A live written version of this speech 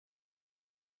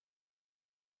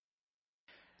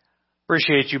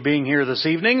Appreciate you being here this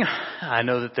evening. I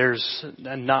know that there's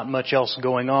not much else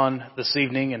going on this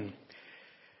evening, and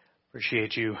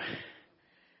appreciate you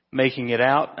making it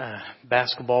out,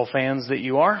 basketball fans that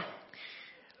you are.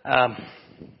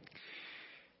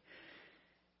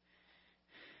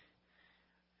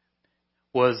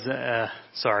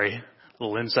 Sorry, a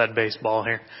little inside baseball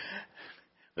here.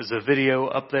 There's a video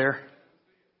up there.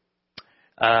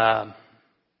 Had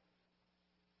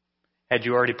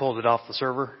you already pulled it off the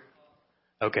server?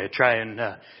 Okay, try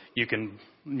and you can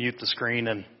mute the screen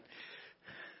and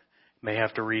may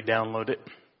have to re-download it.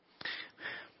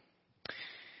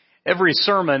 Every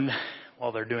sermon,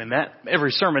 while they're doing that, every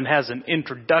sermon has an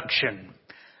introduction.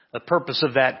 The purpose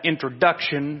of that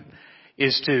introduction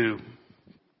is to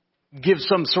give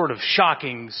some sort of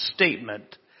shocking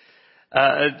statement,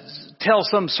 tell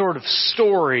some sort of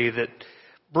story that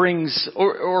brings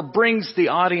the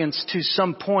audience to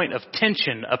some point of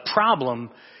tension, a problem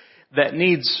that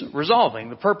needs resolving.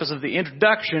 The purpose of the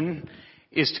introduction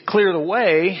is to clear the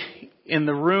way in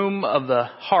the room of the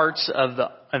hearts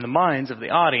and the minds of the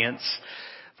audience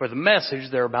for the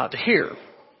message they're about to hear.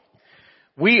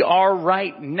 We are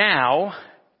right now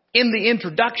in the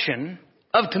introduction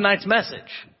of tonight's message.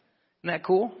 Isn't that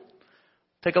cool?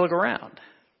 Take a look around.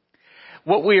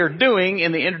 What we are doing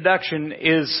in the introduction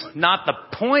is not the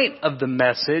point of the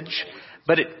message,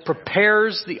 but it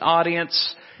prepares the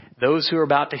audience, those who are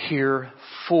about to hear,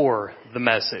 for the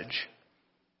message.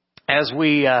 As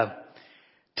we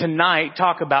tonight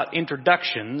talk about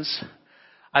introductions,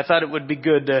 I thought it would be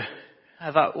good to,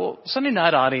 Sunday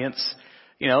night audience,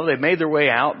 they've made their way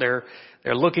out. They're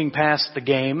looking past the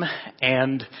game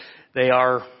and they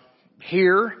are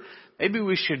here. Maybe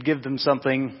we should give them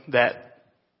something that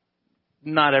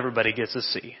not everybody gets to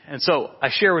see. And so I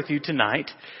share with you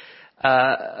tonight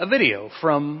a video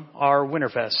from our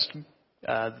Winterfest.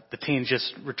 The teens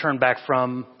just returned back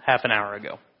from half an hour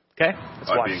ago. Okay? Let's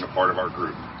watch. Being a part of our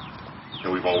group. And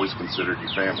we've always considered you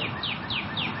family.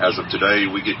 As of today,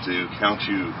 we get to count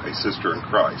you a sister in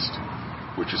Christ,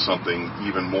 which is something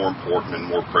even more important and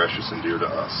more precious and dear to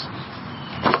us.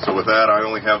 So with that, I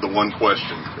only have the one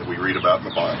question that we read about in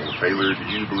the Bible. Taylor, do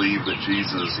you believe that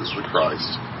Jesus is the Christ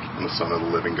and the Son of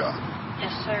the living God?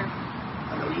 Yes, sir.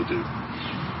 I know you do.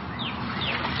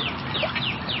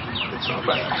 It's not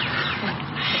bad.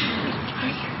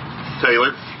 Taylor,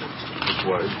 this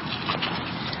way.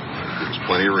 There's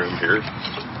plenty of room here.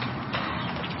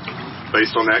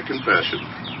 Based on that confession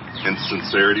and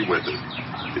sincerity with it,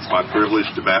 it's my privilege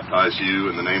to baptize you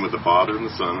in the name of the Father and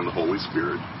the Son and the Holy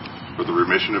Spirit for the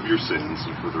remission of your sins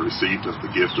and for the receipt of the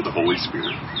gift of the Holy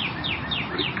Spirit.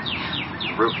 Ready?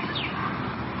 Bro.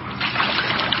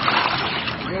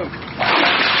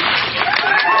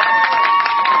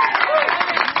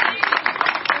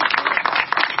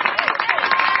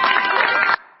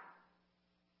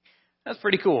 That's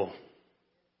pretty cool.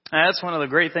 That's one of the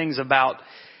great things about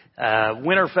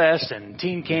Winterfest and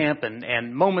Teen Camp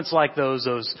and moments like those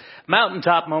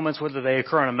mountaintop moments, whether they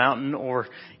occur on a mountain or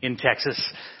in Texas.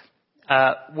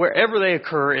 Wherever they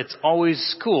occur, it's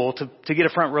always cool to get a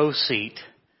front row seat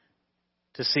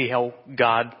to see how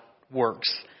God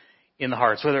works in the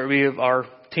hearts, whether it be of our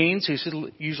teens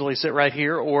who usually sit right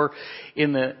here or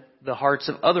in the hearts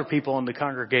of other people in the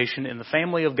congregation, in the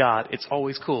family of God. It's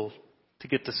always cool to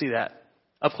get to see that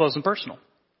up close and personal.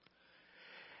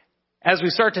 As we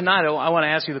start tonight, I want to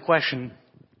ask you the question,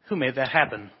 who made that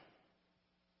happen?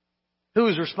 Who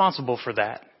is responsible for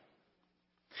that?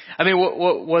 I mean,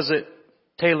 what was it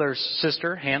Taylor's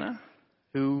sister, Hannah,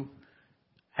 who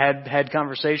had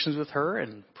conversations with her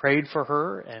and prayed for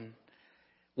her? And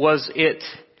was it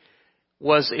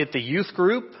the youth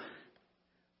group?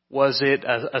 Was it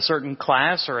a certain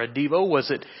class or a Devo?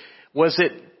 Was it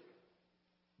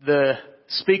the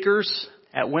speakers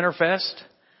at Winterfest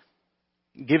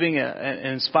giving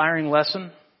an inspiring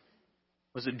lesson?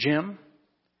 Was it Jim?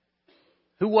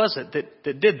 Who was it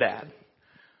that did that?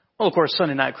 Well, of course,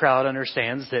 Sunday night crowd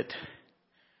understands that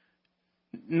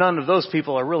none of those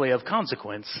people are really of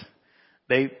consequence.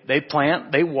 They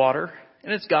plant, they water,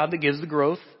 and it's God that gives the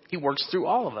growth. He works through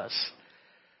all of us.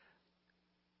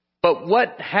 But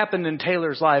what happened in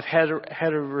Taylor's life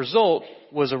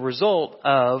was a result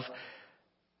of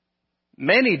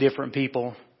many different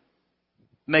people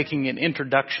making an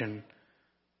introduction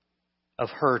of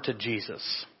her to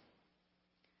Jesus.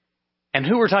 And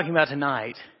who we're talking about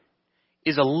tonight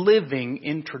is a living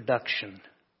introduction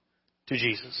to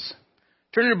Jesus.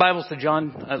 Turn your Bibles to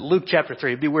Luke chapter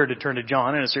 3. It'd be weird to turn to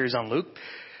John in a series on Luke.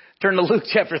 Turn to Luke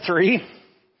chapter 3,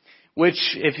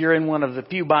 which, if you're in one of the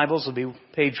Pew Bibles, will be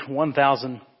page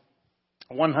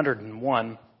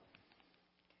 1101.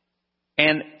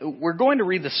 And we're going to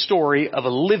read the story of a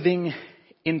living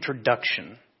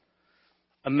introduction.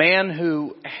 A man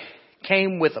who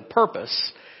came with a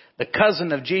purpose, the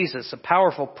cousin of Jesus, a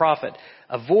powerful prophet,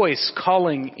 a voice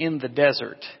calling in the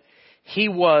desert. He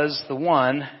was the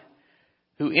one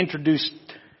who introduced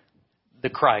the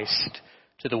Christ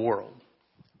to the world.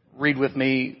 Read with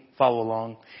me, follow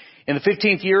along. In the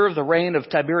 15th year of the reign of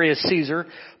Tiberius Caesar,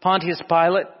 Pontius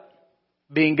Pilate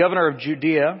being governor of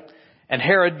Judea, and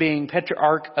Herod being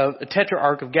tetrarch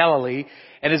of Galilee,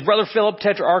 and his brother Philip,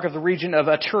 tetrarch of the region of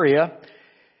Iturea,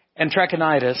 and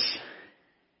Trachonitis,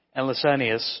 and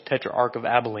Lysanias, tetrarch of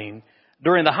Abilene,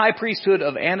 during the high priesthood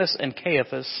of Annas and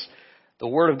Caiaphas, the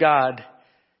word of God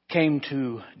came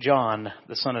to John,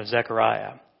 the son of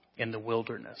Zechariah, in the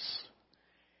wilderness.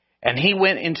 And he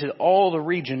went into all the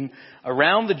region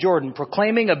around the Jordan,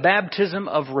 proclaiming a baptism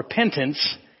of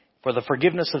repentance for the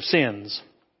forgiveness of sins.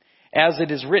 As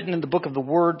it is written in the book of the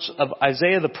words of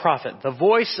Isaiah the prophet, the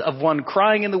voice of one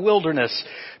crying in the wilderness,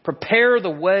 prepare the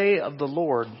way of the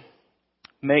Lord,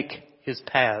 make his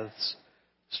paths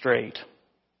straight.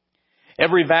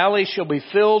 Every valley shall be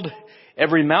filled,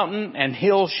 every mountain and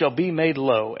hill shall be made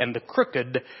low, and the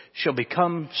crooked shall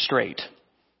become straight,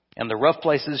 and the rough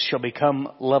places shall become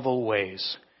level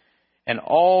ways, and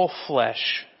all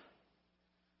flesh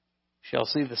shall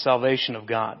see the salvation of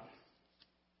God.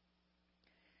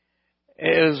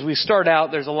 As we start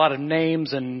out, there's a lot of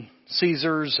names and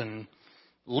Caesars and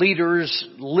leaders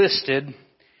listed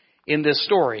in this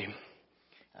story.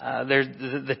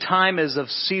 The time is of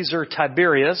Caesar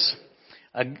Tiberius.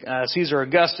 Caesar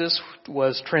Augustus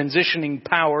was transitioning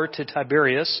power to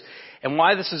Tiberius. And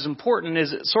why this is important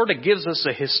is it sort of gives us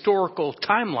a historical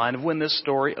timeline of when this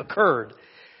story occurred.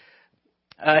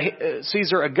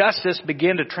 Caesar Augustus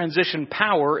began to transition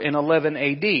power in 11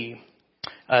 AD.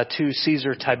 To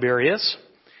Caesar Tiberius.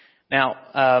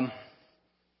 Now,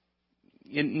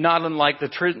 not unlike the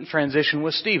transition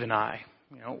with Steve and I.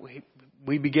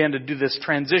 We began to do this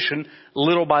transition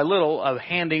little by little of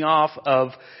handing off of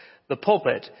the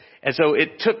pulpit. And so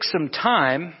it took some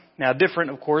time. Now,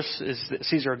 different, of course, is that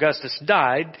Caesar Augustus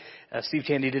died. Steve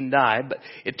Tandy didn't die. But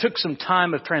it took some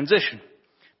time of transition.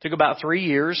 It took about 3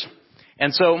 years.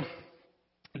 And so,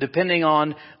 depending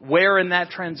on where in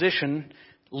that transition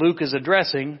Luke is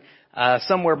addressing,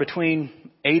 somewhere between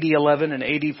AD 11 and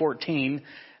AD 14,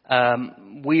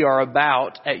 we are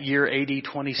about at year AD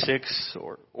 26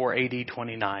 or AD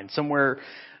 29, somewhere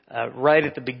right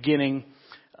at the beginning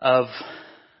of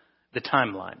the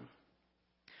timeline.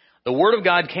 The word of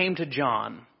God came to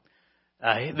John.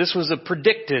 This was a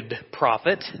predicted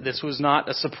prophet. This was not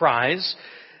a surprise.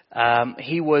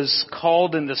 He was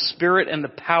called in the spirit and the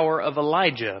power of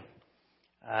Elijah.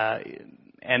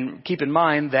 And keep in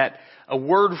mind that a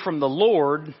word from the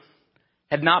Lord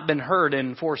had not been heard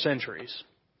in 4 centuries.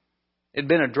 It had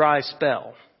been a dry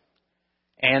spell.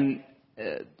 And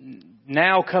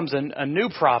now comes a new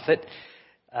prophet,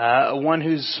 one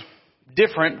who's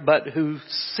different, but who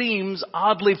seems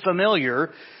oddly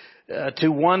familiar to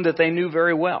one that they knew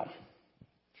very well.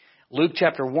 Luke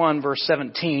chapter 1, verse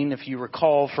 17, if you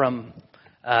recall from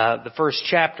the first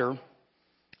chapter,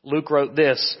 Luke wrote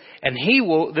this, and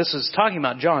this is talking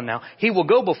about John now, he will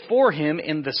go before him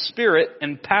in the spirit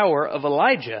and power of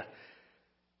Elijah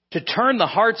to turn the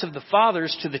hearts of the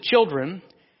fathers to the children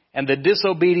and the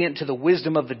disobedient to the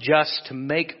wisdom of the just, to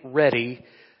make ready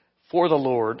for the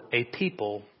Lord a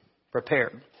people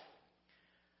prepared.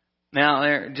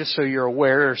 Now, just so you're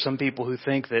aware, there are some people who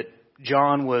think that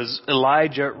John was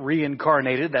Elijah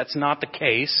reincarnated. That's not the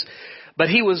case. But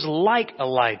he was like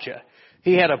Elijah.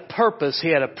 He had a purpose, he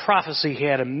had a prophecy, he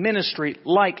had a ministry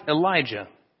like Elijah.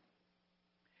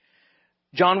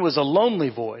 John was a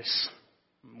lonely voice.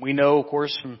 We know, of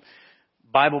course, from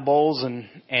Bible bowls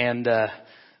and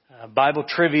Bible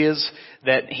trivias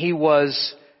that he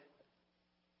was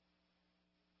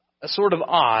a sort of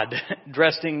odd,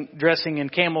 dressing in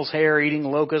camel's hair, eating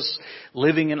locusts,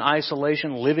 living in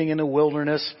isolation, living in the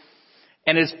wilderness.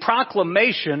 And his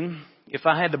proclamation, if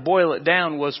I had to boil it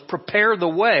down, was prepare the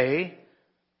way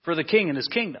for the king and his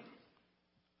kingdom.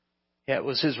 Yeah, it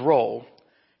was his role.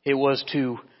 It was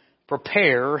to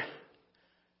prepare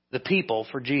the people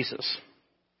for Jesus.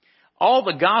 All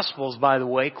the Gospels, by the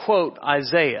way, quote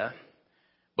Isaiah.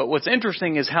 But what's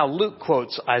interesting is how Luke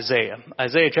quotes Isaiah.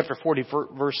 Isaiah chapter 40,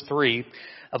 verse 3.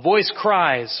 A voice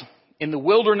cries, in the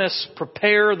wilderness,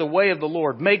 prepare the way of the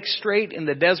Lord. Make straight in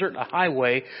the desert a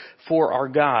highway for our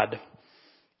God.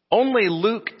 Only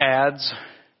Luke adds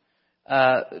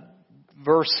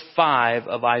verse 5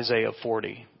 of Isaiah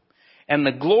 40. And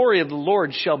the glory of the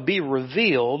Lord shall be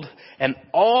revealed, and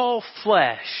all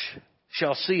flesh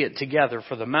shall see it together,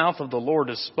 for the mouth of the Lord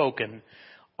has spoken.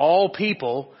 All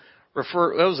people it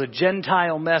was a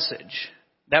Gentile message.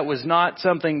 That was not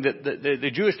something that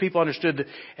the Jewish people understood,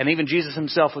 and even Jesus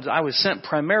himself I was sent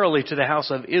primarily to the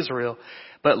house of Israel.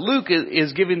 But Luke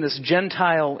is giving this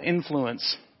Gentile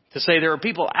influence to say there are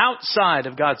people outside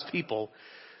of God's people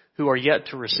who are yet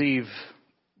to receive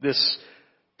this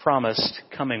promised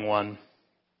coming one.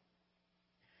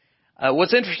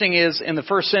 What's interesting is in the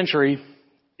first century,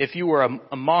 if you were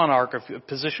a monarch, a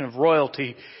position of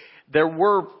royalty,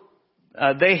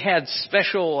 they had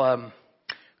special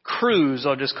crews,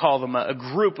 I'll just call them, a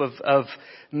group of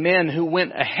men who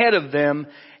went ahead of them,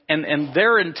 and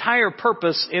their entire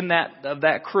purpose in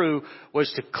that crew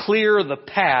was to clear the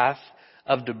path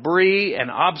of debris and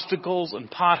obstacles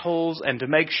and potholes, and to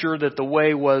make sure that the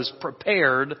way was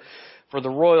prepared for the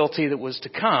royalty that was to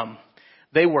come.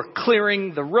 They were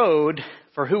clearing the road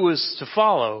for who was to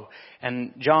follow.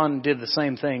 And John did the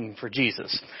same thing for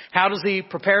Jesus. How does he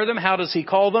prepare them? How does he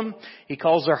call them? He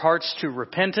calls their hearts to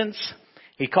repentance.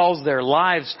 He calls their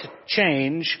lives to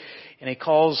change. And he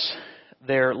calls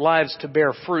their lives to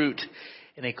bear fruit.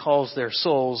 And he calls their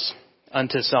souls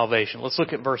unto salvation. Let's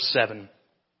look at verse 7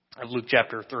 of Luke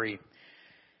chapter 3.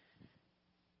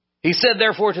 He said,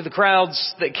 therefore, to the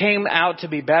crowds that came out to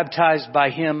be baptized by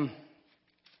him,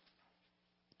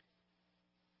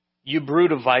 you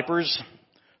brood of vipers,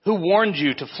 who warned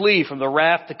you to flee from the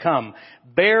wrath to come?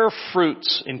 Bear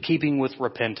fruits in keeping with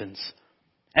repentance.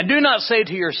 And do not say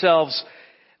to yourselves,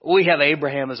 we have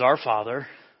Abraham as our father.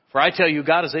 For I tell you,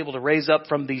 God is able to raise up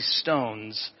from these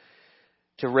stones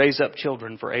to raise up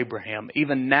children for Abraham.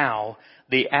 Even now,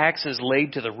 the axe is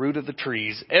laid to the root of the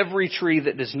trees. Every tree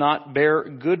that does not bear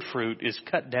good fruit is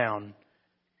cut down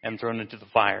and thrown into the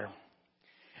fire.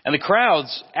 And the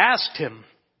crowds asked him,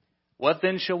 what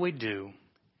then shall we do?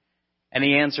 And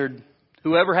he answered,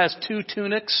 whoever has 2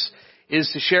 tunics is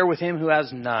to share with him who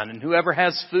has none, and whoever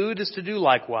has food is to do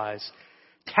likewise.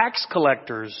 Tax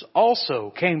collectors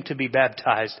also came to be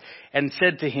baptized and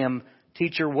said to him,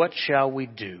 Teacher, what shall we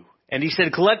do? And he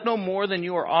said, collect no more than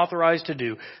you are authorized to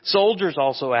do. Soldiers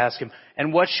also asked him,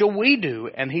 and what shall we do?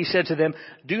 And he said to them,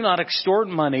 do not extort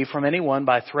money from anyone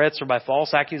by threats or by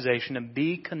false accusation, and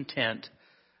be content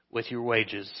with your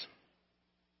wages.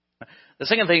 The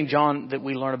second thing that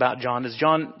we learn about John is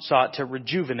John sought to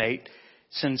rejuvenate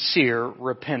sincere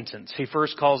repentance. He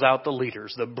first calls out the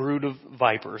leaders, the brood of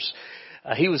vipers.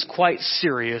 He was quite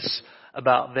serious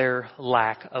about their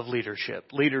lack of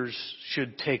leadership. Leaders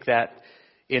should take that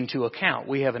into account.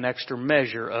 We have an extra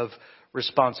measure of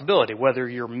responsibility, whether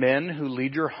you're men who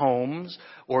lead your homes,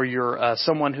 or you're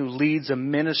someone who leads a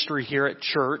ministry here at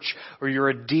church, or you're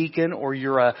a deacon, or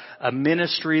you're a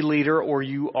ministry leader, or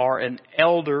you are an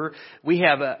elder. We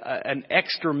have an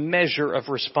extra measure of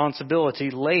responsibility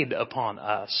laid upon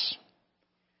us.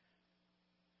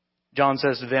 John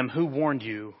says to them, who warned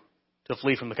you to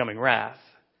flee from the coming wrath?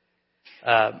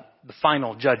 The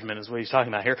final judgment is what he's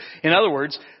talking about here. In other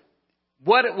words,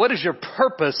 what is your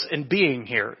purpose in being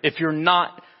here if you're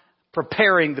not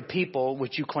preparing the people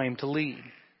which you claim to lead?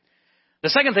 The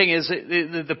second thing is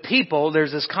the people,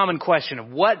 there's this common question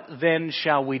of what then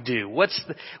shall we do? What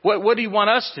do you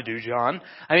want us to do, John?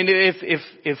 I mean,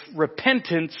 if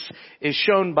repentance is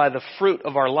shown by the fruit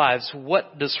of our lives,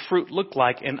 what does fruit look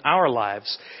like in our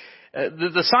lives?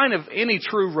 The sign of any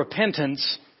true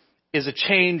repentance is a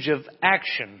change of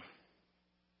action.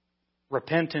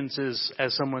 Repentance is,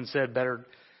 as someone said, better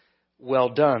well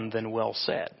done than well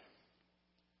said.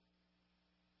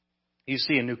 You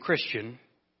see a new Christian,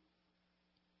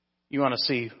 you want to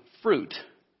see fruit.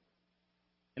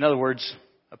 In other words,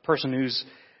 a person who's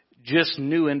just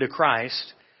new into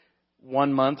Christ,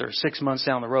 1 month or 6 months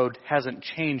down the road, hasn't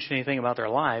changed anything about their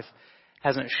life,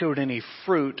 hasn't showed any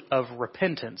fruit of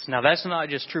repentance. Now, that's not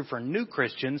just true for new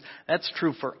Christians, that's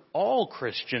true for all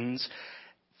Christians.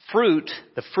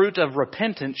 The fruit of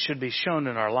repentance should be shown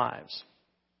in our lives.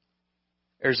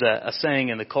 There's a saying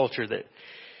in the culture that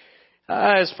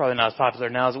it's probably not as popular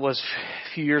now as it was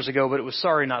a few years ago, but it was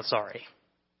sorry, not sorry.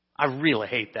 I really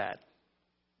hate that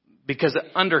because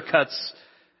it undercuts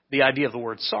the idea of the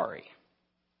word sorry,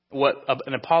 what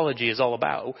an apology is all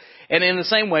about. And in the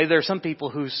same way, there are some people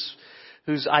whose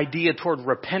idea toward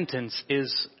repentance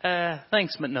is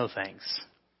thanks, but no thanks.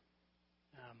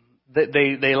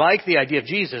 They like the idea of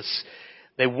Jesus.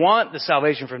 They want the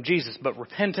salvation from Jesus, but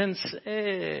repentance,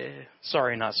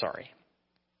 sorry, not sorry.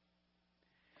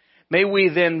 May we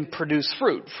then produce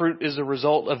fruit. Fruit is a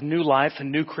result of new life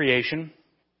and new creation.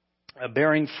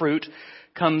 Bearing fruit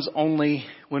comes only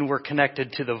when we're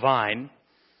connected to the vine.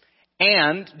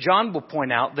 And John will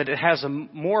point out that it has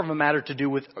more of a matter to do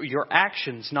with your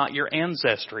actions, not your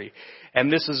ancestry.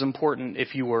 And this is important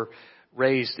if you were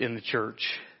raised in the church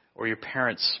or your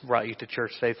parents brought you to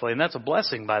church faithfully. And that's a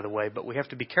blessing, by the way, but we have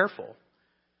to be careful.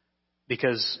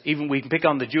 Because even we can pick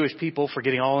on the Jewish people for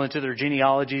getting all into their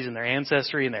genealogies and their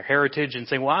ancestry and their heritage and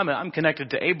saying, well, I'm connected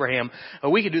to Abraham.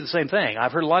 We could do the same thing.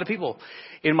 I've heard a lot of people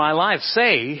in my life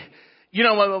say,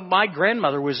 my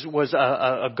grandmother was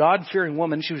a God-fearing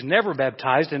woman. She was never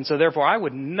baptized, and so therefore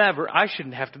I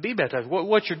shouldn't have to be baptized.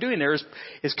 What you're doing there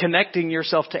is connecting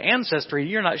yourself to ancestry.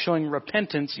 You're not showing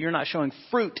repentance. You're not showing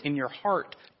fruit in your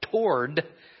heart toward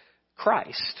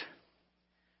Christ.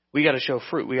 We got to show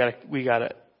fruit. We got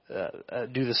to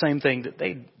do the same thing that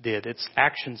they did. It's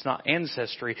actions, not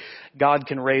ancestry. God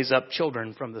can raise up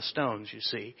children from the stones, you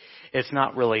see. It's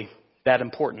not really that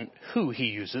important who he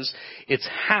uses. It's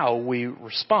how we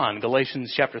respond.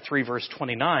 Galatians chapter 3 verse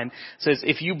 29 says,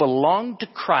 if you belong to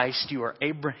Christ, you are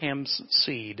Abraham's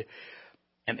seed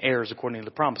and heirs according to the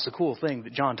promise. The cool thing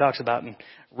that John talks about in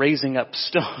raising up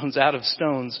stones out of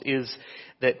stones is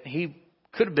that he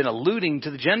could have been alluding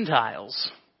to the Gentiles.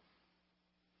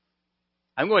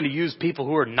 I'm going to use people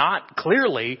who are not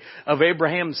clearly of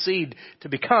Abraham's seed to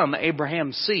become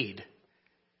Abraham's seed.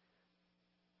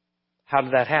 How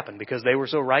did that happen? Because they were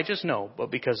so righteous? No,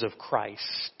 but because of Christ.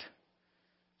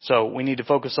 So we need to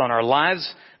focus on our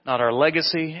lives, not our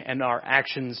legacy, and our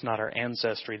actions, not our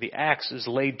ancestry. The axe is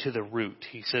laid to the root.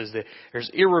 He says that there's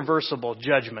irreversible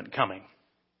judgment coming.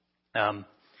 The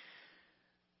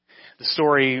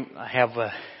story, I have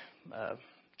a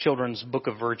children's book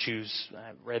of virtues.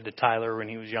 I read to Tyler when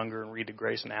he was younger and read to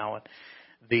Grace now.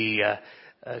 The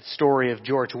story of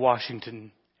George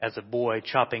Washington as a boy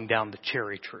chopping down the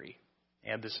cherry tree. He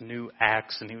had this new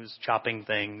axe and he was chopping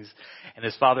things. And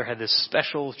his father had this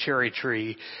special cherry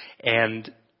tree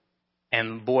and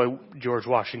boy, George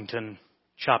Washington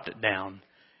chopped it down.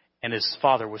 And his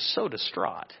father was so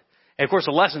distraught. And of course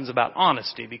the lesson's about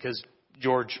honesty because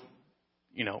George,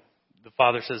 the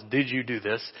father says, did you do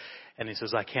this? And he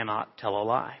says, I cannot tell a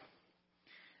lie.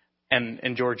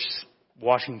 And George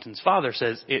Washington's father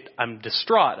says, I'm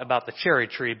distraught about the cherry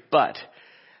tree, but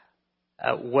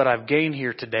what I've gained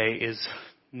here today is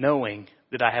knowing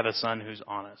that I have a son who's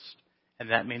honest.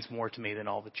 And that means more to me than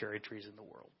all the cherry trees in the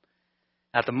world.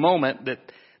 At the moment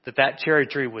that cherry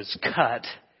tree was cut,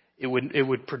 it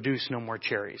would produce no more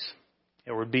cherries.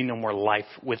 There would be no more life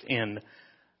within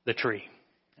the tree.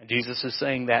 And Jesus is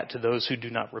saying that to those who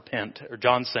do not repent. Or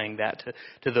John's saying that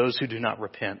to those who do not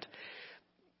repent.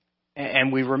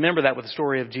 And we remember that with the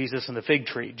story of Jesus and the fig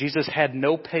tree. Jesus had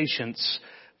no patience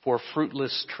for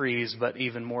fruitless trees, but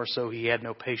even more so, he had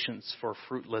no patience for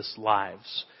fruitless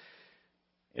lives.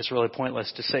 It's really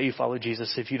pointless to say you follow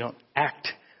Jesus if you don't act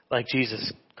like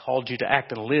Jesus called you to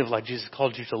act and live like Jesus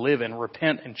called you to live and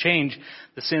repent and change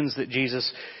the sins that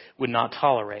Jesus would not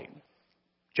tolerate.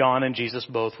 John and Jesus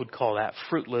both would call that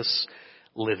fruitless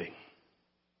living.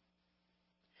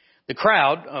 The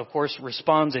crowd, of course,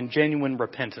 responds in genuine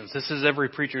repentance. This is every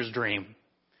preacher's dream,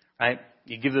 right?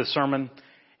 You give the sermon,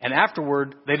 and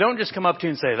afterward, they don't just come up to you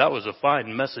and say, that was a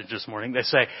fine message this morning. They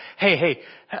say, hey,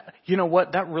 you know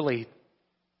what? That really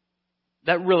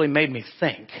made me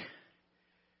think.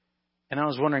 And I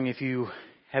was wondering if you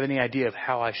have any idea of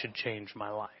how I should change my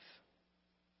life.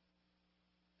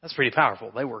 That's pretty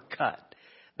powerful. They were cut.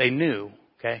 They knew,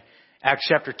 okay? Acts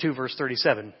chapter 2, verse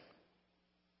 37.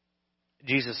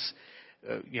 Jesus,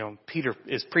 Peter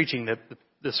is preaching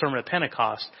the sermon of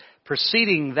Pentecost.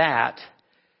 Preceding that,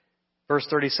 verse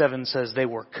 37 says, they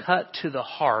were cut to the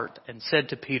heart and said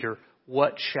to Peter,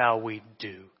 what shall we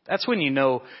do? That's when you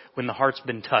know when the heart's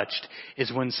been touched,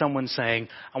 is when someone's saying,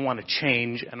 I want to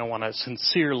change and I want to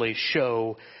sincerely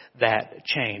show that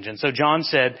change. And so John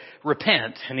said,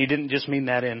 repent. And he didn't just mean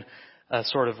that in a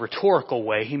sort of rhetorical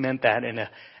way. He meant that in an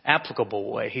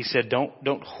applicable way. He said,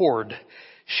 don't hoard.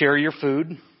 Share your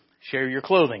food. Share your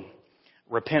clothing.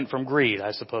 Repent from greed,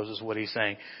 I suppose is what he's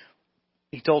saying.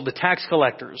 He told the tax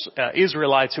collectors,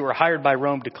 Israelites who were hired by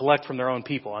Rome to collect from their own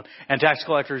people. And tax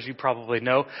collectors, you probably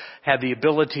know, had the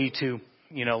ability to,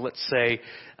 let's say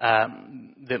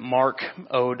that Mark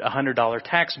owed a $100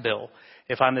 tax bill.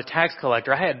 If I'm the tax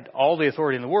collector, I had all the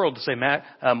authority in the world to say,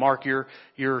 Mark,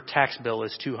 your tax bill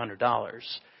is $200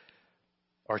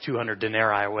 or 200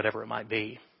 denarii or whatever it might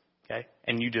be. Okay?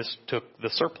 And you just took the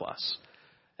surplus.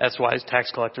 That's why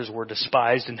tax collectors were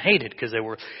despised and hated because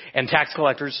and tax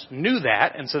collectors knew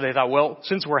that. And so they thought, well,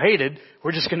 since we're hated,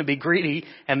 we're just going to be greedy.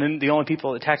 And then the only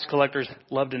people that tax collectors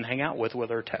loved and hang out with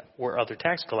were other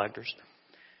tax collectors.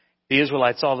 The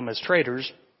Israelites saw them as traitors.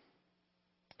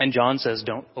 And John says,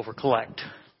 don't overcollect.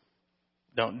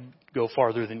 Don't go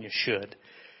farther than you should.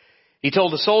 He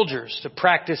told the soldiers to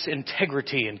practice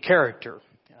integrity and character.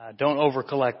 Don't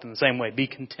overcollect in the same way. Be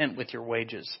content with your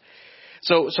wages.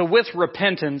 So with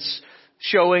repentance,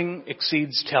 showing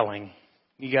exceeds telling.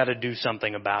 You got to do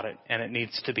something about it, and it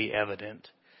needs to be evident.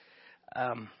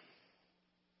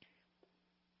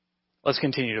 Let's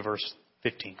continue to verse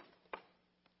 15.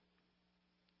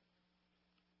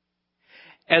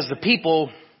 As the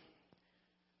people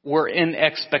were in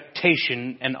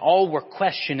expectation, and all were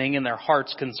questioning in their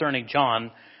hearts concerning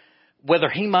John, whether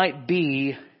he might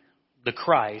be the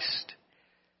Christ,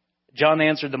 John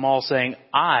answered them all, saying,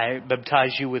 I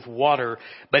baptize you with water,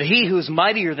 but he who is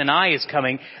mightier than I is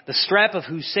coming, the strap of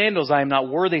whose sandals I am not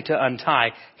worthy to untie.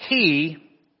 He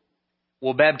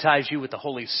will baptize you with the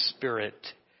Holy Spirit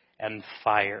and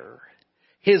fire.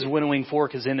 His winnowing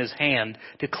fork is in his hand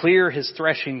to clear his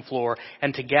threshing floor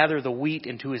and to gather the wheat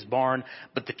into his barn,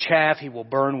 but the chaff he will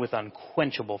burn with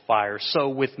unquenchable fire. So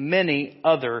with many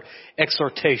other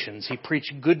exhortations, he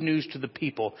preached good news to the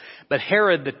people. But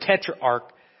Herod the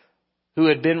Tetrarch, who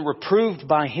had been reproved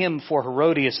by him for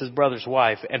Herodias, his brother's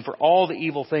wife, and for all the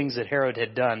evil things that Herod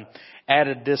had done,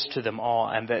 added this to them all,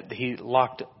 and that he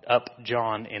locked up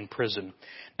John in prison.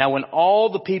 Now when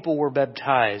all the people were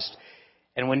baptized,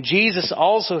 and when Jesus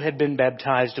also had been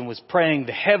baptized and was praying,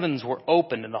 the heavens were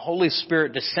opened, and the Holy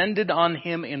Spirit descended on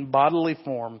him in bodily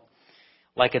form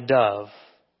like a dove.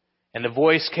 And the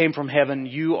voice came from heaven,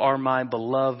 You are my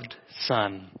beloved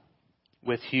Son.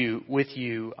 With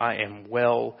you I am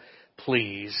well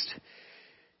pleased.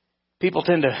 People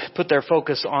tend to put their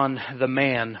focus on the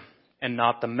man and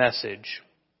not the message.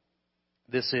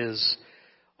 This is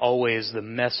always the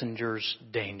messenger's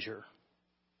danger.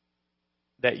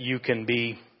 That you can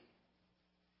be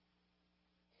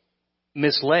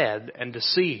misled and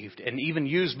deceived and even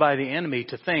used by the enemy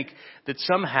to think that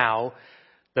somehow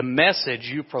the message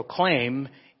you proclaim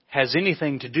has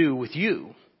anything to do with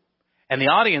you. And the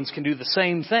audience can do the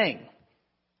same thing.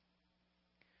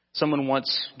 Someone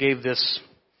once gave this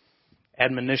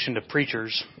admonition to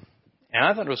preachers, and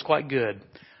I thought it was quite good.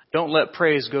 Don't let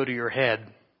praise go to your head,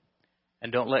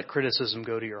 and don't let criticism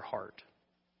go to your heart.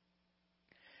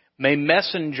 May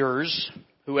messengers,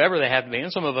 whoever they have to be,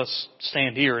 and some of us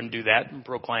stand here and do that and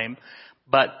proclaim,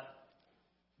 but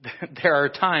there are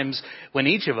times when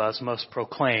each of us must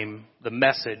proclaim the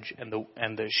message and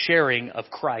the sharing of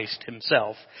Christ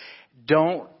himself.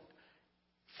 Don't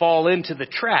fall into the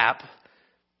trap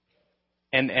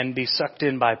and be sucked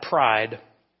in by pride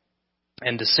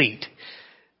and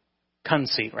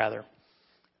conceit rather.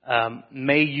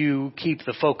 May you keep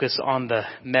the focus on the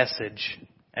message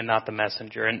and not the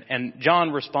messenger. And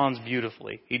John responds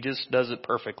beautifully. He just does it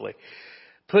perfectly.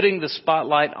 Putting the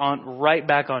spotlight right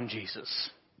back on Jesus.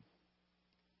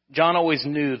 John always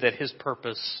knew that his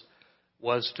purpose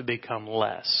was to become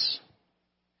less.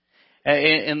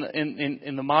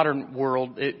 In the modern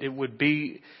world, it would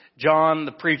be John,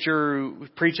 the preacher who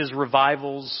preaches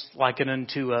revivals,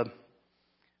 likened to a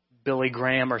Billy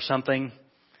Graham or something.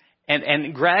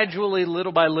 And gradually,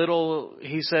 little by little,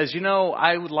 he says,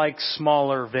 I would like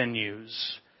smaller venues.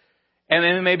 And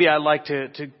then maybe I'd like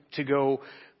to go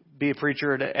be a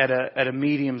preacher at a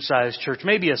medium-sized church,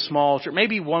 maybe a small church,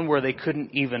 maybe one where they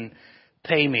couldn't even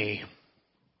pay me.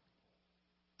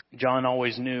 John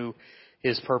always knew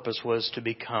his purpose was to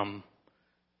become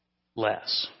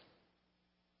less.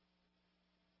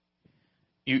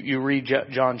 You read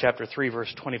John chapter 3,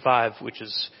 verse 25, which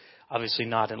is obviously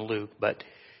not in Luke, but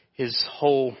his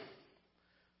whole,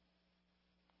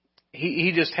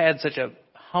 he just had such a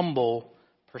humble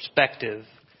perspective.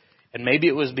 And maybe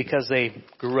it was because they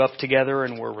grew up together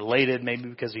and were related, maybe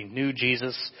because he knew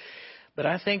Jesus. But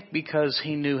I think because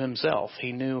he knew himself.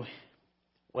 He knew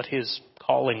what his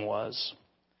calling was.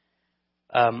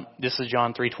 This is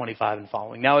John 3:25 and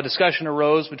following. Now a discussion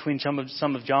arose between some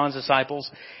of John's disciples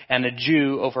and a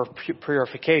Jew over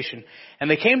purification. And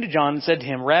they came to John and said to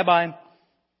him, Rabbi,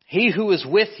 he who is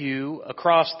with you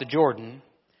across the Jordan,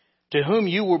 to whom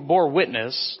you bore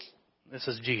witness, this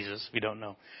is Jesus, if you don't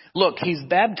know. Look, he's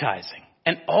baptizing,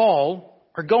 and all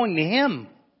are going to him.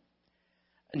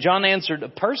 And John answered, a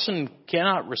person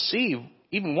cannot receive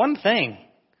even one thing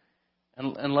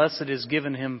unless it is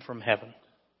given him from heaven.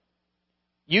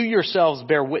 You yourselves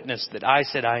bear witness that I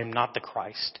said I am not the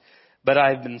Christ, but I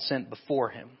have been sent before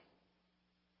him.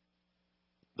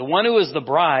 The one who is the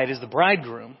bride is the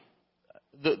bridegroom.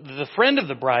 The friend of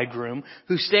the bridegroom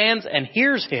who stands and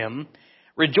hears him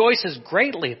rejoices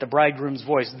greatly at the bridegroom's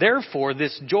voice. Therefore,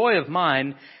 this joy of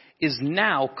mine is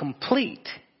now complete.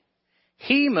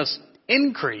 He must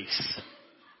increase.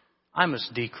 I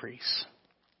must decrease.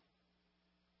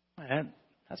 That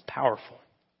That's powerful.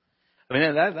 I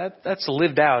mean, that's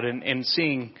lived out in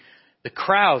seeing the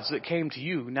crowds that came to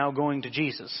you now going to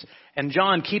Jesus. And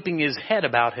John keeping his head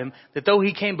about him, that though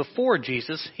he came before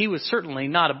Jesus, he was certainly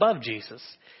not above Jesus.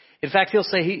 In fact, he'll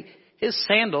say, his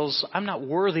sandals I'm not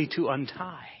worthy to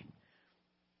untie.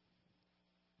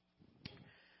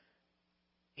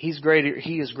 He's greater.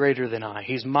 He is greater than I.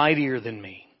 He's mightier than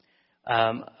me.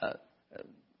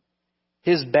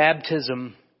 His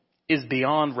baptism is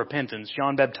beyond repentance.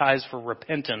 John baptized for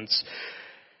repentance,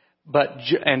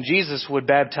 and Jesus would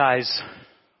baptize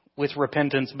with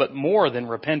repentance, but more than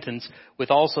repentance,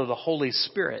 with also the Holy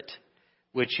Spirit,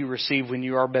 which you receive when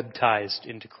you are baptized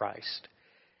into Christ,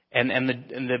 and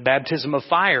the baptism of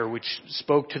fire, which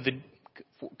spoke to the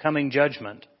coming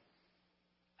judgment.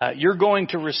 You're going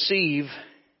to receive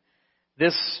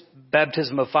this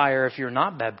baptism of fire if you're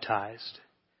not baptized.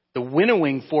 The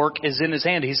winnowing fork is in his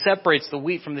hand. He separates the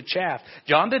wheat from the chaff.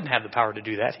 John didn't have the power to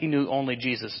do that. He knew only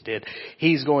Jesus did.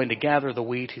 He's going to gather the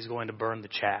wheat. He's going to burn the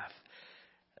chaff.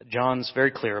 John's very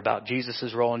clear about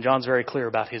Jesus' role, and John's very clear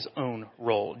about his own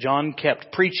role. John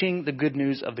kept preaching the good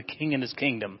news of the King and his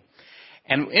kingdom.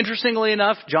 And interestingly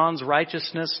enough, John's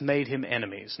righteousness made him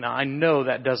enemies. Now, I know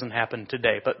that doesn't happen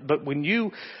today, but when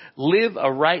you live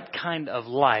a right kind of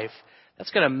life,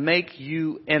 that's going to make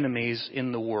you enemies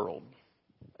in the world.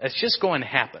 It's just going to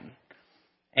happen.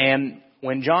 And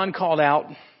when John called out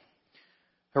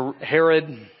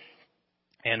Herod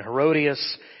and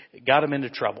Herodias, it got him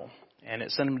into trouble, and it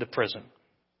sent him to prison.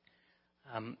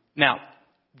 Now,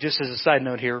 just as a side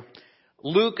note here,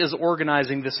 Luke is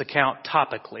organizing this account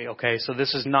topically, okay? So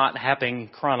this is not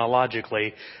happening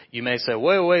chronologically. You may say,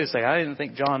 wait a second, I didn't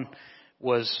think John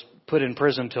was put in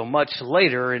prison till much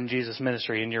later in Jesus'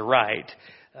 ministry, and you're right.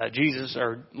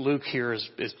 Luke here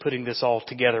is putting this all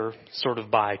together sort of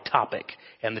by topic,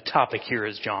 and the topic here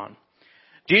is John.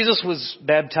 Jesus was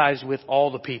baptized with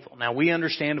all the people. Now we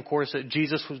understand, of course, that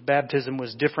Jesus' baptism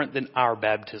was different than our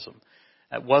baptism.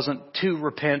 It wasn't to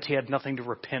repent. He had nothing to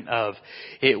repent of.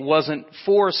 It wasn't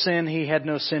for sin. He had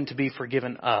no sin to be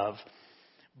forgiven of.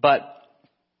 But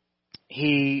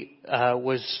he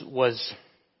was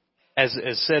as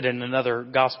said in another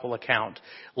gospel account,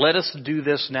 let us do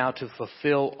this now to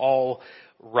fulfill all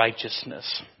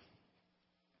righteousness.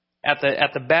 At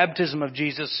the baptism of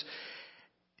Jesus,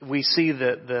 we see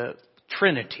the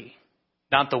Trinity,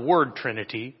 not the word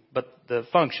Trinity, but the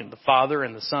function, the Father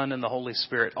and the Son and the Holy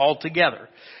Spirit all together.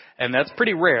 And that's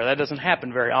pretty rare. That doesn't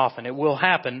happen very often. It will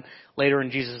happen later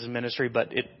in Jesus' ministry, but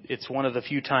it's one of the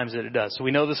few times that it does. So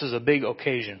we know this is a big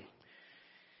occasion.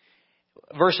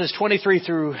 Verses 23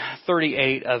 through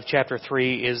 38 of chapter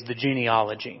 3 is the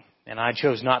genealogy. And I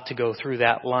chose not to go through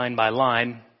that line by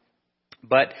line,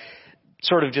 but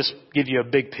sort of just give you a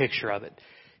big picture of it.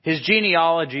 His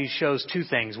genealogy shows two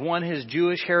things. One, his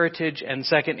Jewish heritage, and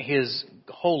second, his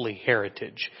holy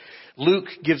heritage. Luke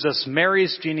gives us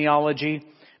Mary's genealogy.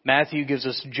 Matthew gives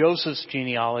us Joseph's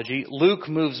genealogy. Luke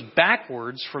moves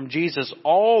backwards from Jesus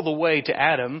all the way to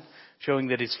Adam, showing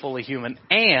that he's fully human,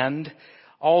 and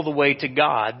all the way to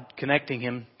God, connecting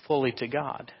him fully to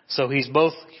God. So he's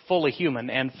both fully human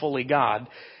and fully God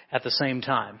at the same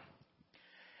time.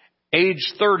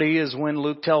 Age 30 is when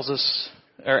Luke tells us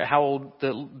how old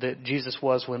that Jesus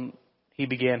was when he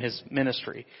began his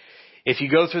ministry. If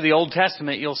you go through the Old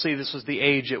Testament, you'll see this was the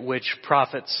age at which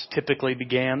prophets typically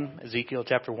began. Ezekiel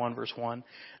chapter 1, verse 1.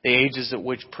 The ages at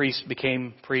which priests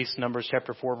became priests. Numbers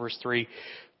chapter 4, verse 3.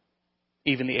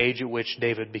 Even the age at which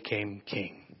David became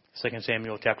king. 2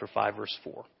 Samuel chapter 5, verse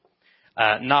 4.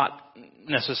 Not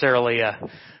necessarily a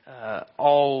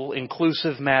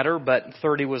all-inclusive matter, but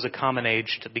 30 was a common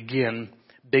age to begin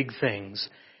big things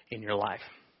in your life.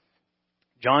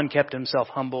 John kept himself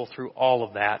humble through all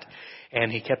of that,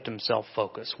 and he kept himself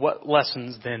focused. What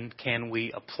lessons then can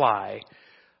we apply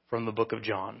from the book of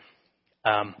John?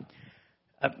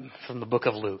 From the book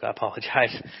of Luke, I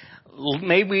apologize.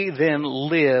 May we then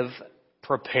live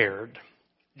prepared.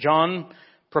 John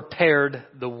prepared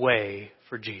the way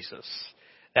for Jesus.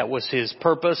 That was his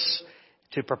purpose,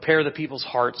 to prepare the people's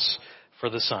hearts for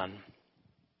the Son.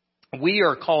 We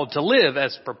are called to live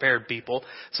as prepared people.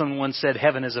 Someone said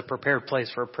heaven is a prepared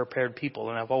place for prepared people,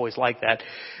 and I've always liked that.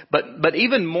 But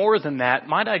even more than that,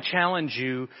 might I challenge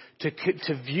you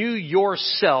to view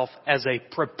yourself as a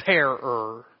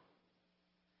preparer,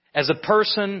 as a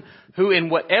person who, in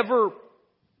whatever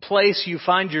place you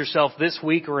find yourself this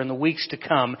week or in the weeks to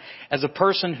come, as a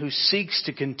person who seeks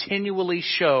to continually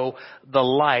show the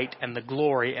light and the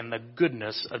glory and the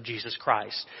goodness of Jesus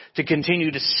Christ, to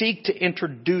continue to seek to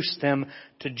introduce them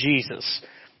to Jesus.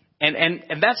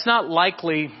 And that's not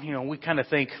likely, we kind of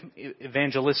think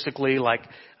evangelistically, like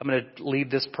I'm going to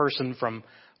lead this person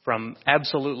from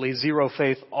absolutely zero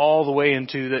faith all the way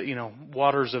into the,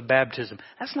 waters of baptism.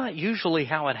 That's not usually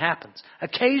how it happens.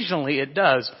 Occasionally it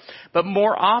does, but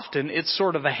more often it's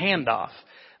sort of a handoff.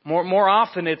 More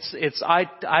often it's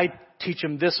I teach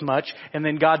them this much, and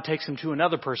then God takes them to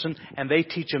another person, and they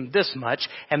teach them this much,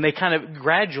 and they kind of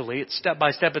gradually, it's step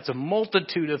by step, it's a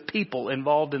multitude of people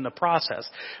involved in the process.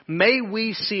 May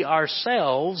we see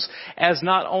ourselves as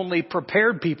not only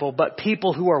prepared people, but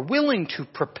people who are willing to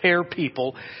prepare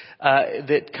people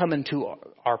that come into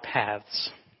our paths.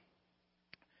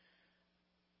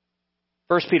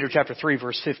 1 Peter chapter 3,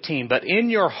 verse 15, but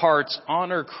in your hearts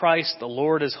honor Christ the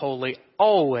Lord as holy,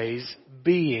 always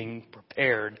being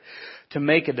prepared to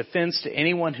make a defense to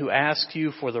anyone who asks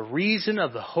you for the reason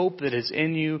of the hope that is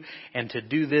in you, and to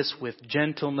do this with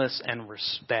gentleness and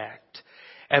respect.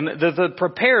 And the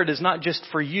prepared is not just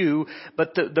for you,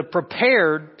 but the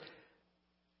prepared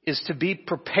is to be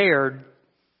prepared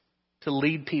to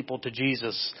lead people to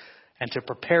Jesus and to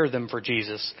prepare them for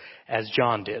Jesus as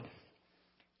John did.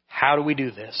 How do we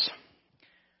do this?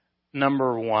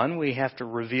 Number one, we have to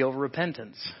reveal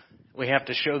repentance. We have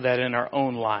to show that in our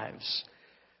own lives.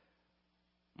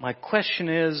 My question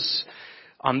is,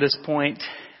 on this point,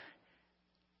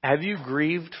 have you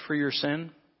grieved for your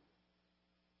sin?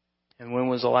 And when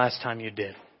was the last time you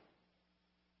did?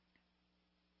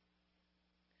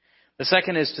 The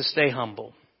second is to stay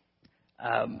humble.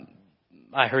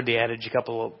 I heard the adage a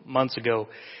couple of months ago,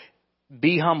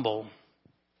 be humble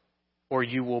or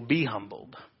you will be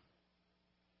humbled.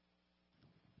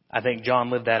 I think John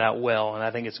lived that out well, and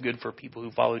I think it's good for people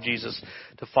who follow Jesus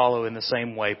to follow in the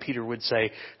same way. Peter would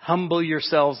say, humble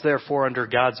yourselves therefore under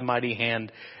God's mighty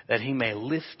hand, that he may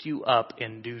lift you up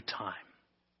in due time.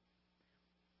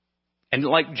 And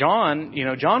like John,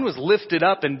 John was lifted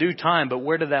up in due time, but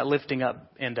where did that lifting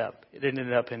up end up? It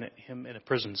ended up in him in a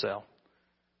prison cell,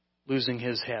 losing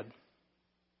his head.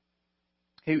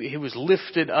 He was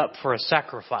lifted up for a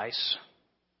sacrifice.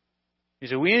 You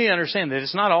see, we need to understand that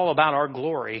it's not all about our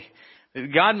glory.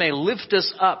 That God may lift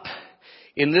us up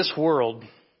in this world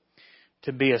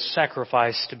to be a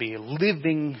sacrifice, to be a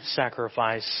living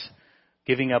sacrifice,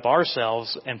 giving up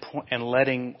ourselves and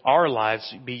letting our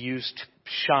lives be used to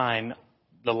shine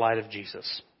the light of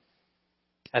Jesus.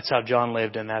 That's how John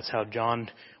lived, and that's how John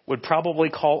would probably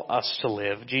call us to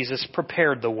live. Jesus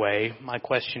prepared the way. My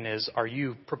question is, are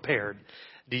you prepared?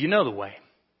 Do you know the way?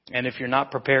 And if you're not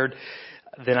prepared,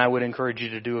 then I would encourage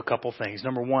you to do a couple things.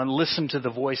 Number one, listen to the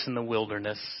voice in the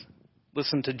wilderness.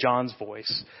 Listen to John's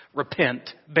voice. Repent.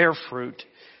 Bear fruit.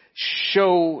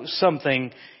 Show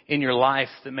something in your life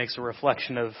that makes a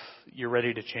reflection of you're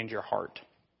ready to change your heart.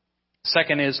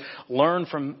 Second is learn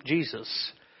from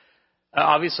Jesus.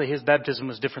 Obviously, his baptism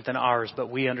was different than ours, but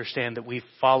we understand that we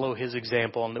follow his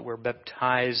example and that we're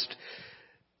baptized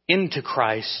into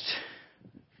Christ,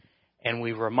 and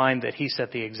we remind that he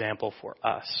set the example for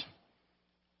us.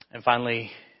 And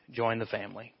finally, join the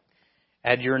family.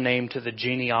 Add your name to the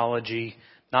genealogy,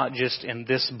 not just in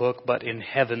this book, but in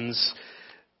heaven's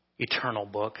eternal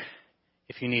book.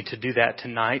 If you need to do that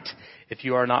tonight, if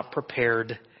you are not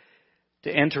prepared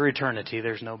to enter eternity,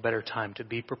 there's no better time to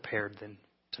be prepared than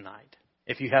tonight.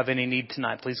 If you have any need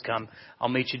tonight, please come. I'll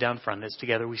meet you down front as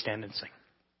together we stand and sing.